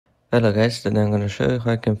Hello guys, today I'm going to show you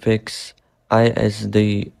how I can fix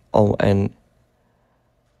ISDone.dll.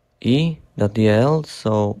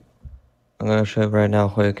 So I'm going to show you right now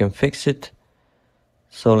how you can fix it.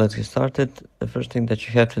 So let's get started. The first thing that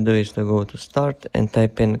you have to do is to go to start and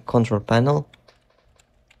type in control panel.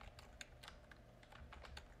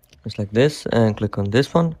 Just like this, and click on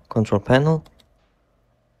this one, control panel.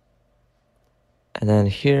 And then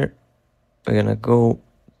here we're going to go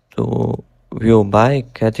to view by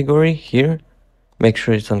category here. Make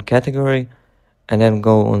sure it's on category, and then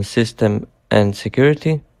go on system and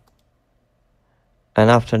security. And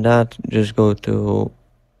after that, just go to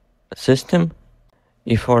system.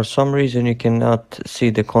 If for some reason you cannot see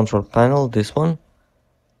the control panel, this one,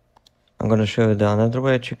 I'm going to show you the another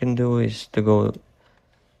way that you can do is to go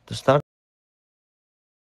to start,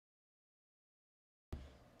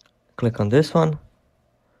 click on this one,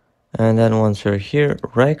 and then once you're here,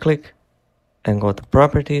 right click and go to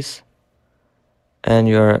properties, and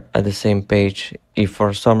you're at the same page. If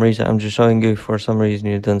for some reason, I'm just showing you, if for some reason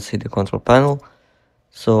you don't see the control panel,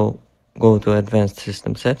 so go to advanced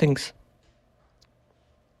system settings,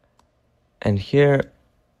 and here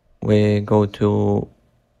we go to,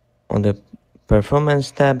 on the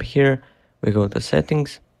performance tab here, we go to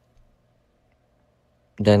settings,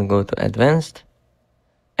 then go to advanced,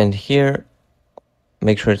 and here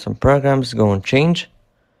make sure it's on programs, go on change,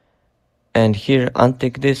 and here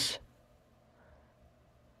untick this,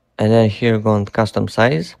 and then here go on custom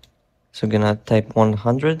size. So we're gonna type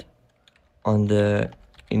 100 on the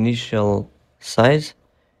initial size,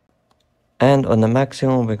 and on the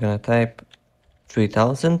maximum we're gonna type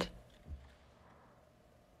 3000,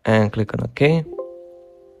 and click on OK.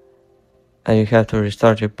 And you have to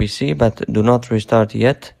restart your PC, but do not restart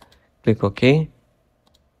yet. Click OK,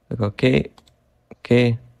 click OK,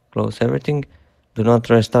 OK, close everything. Do not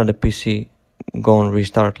restart the PC, go on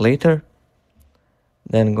restart later.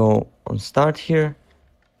 Then go on start here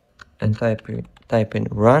and type in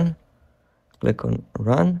run, click on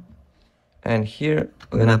run, and here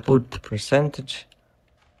we're gonna put percentage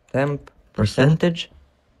temp percentage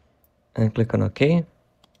and click on OK.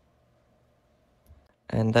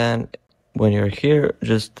 And then when you're here,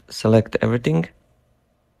 just select everything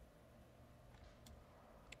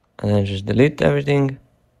and then just delete everything,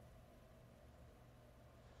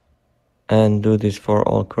 and do this for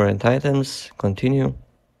all current items. Continue,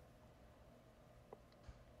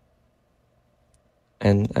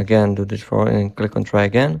 and again do this for, and click on try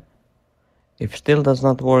again. If still does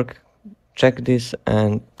not work, check this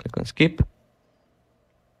and click on skip.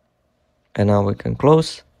 And now we can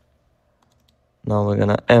close. Now we're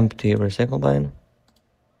gonna empty recycle bin.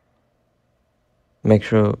 Make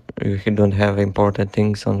sure you don't have important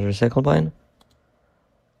things on the recycle bin.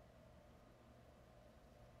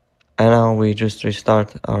 And now we just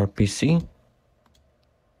restart our PC.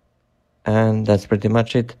 And that's pretty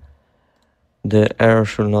much it. The error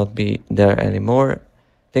should not be there anymore.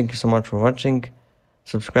 Thank you so much for watching.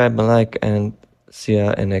 Subscribe and like, and see you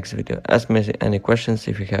in the next video. Ask me any questions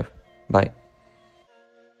if you have. Bye.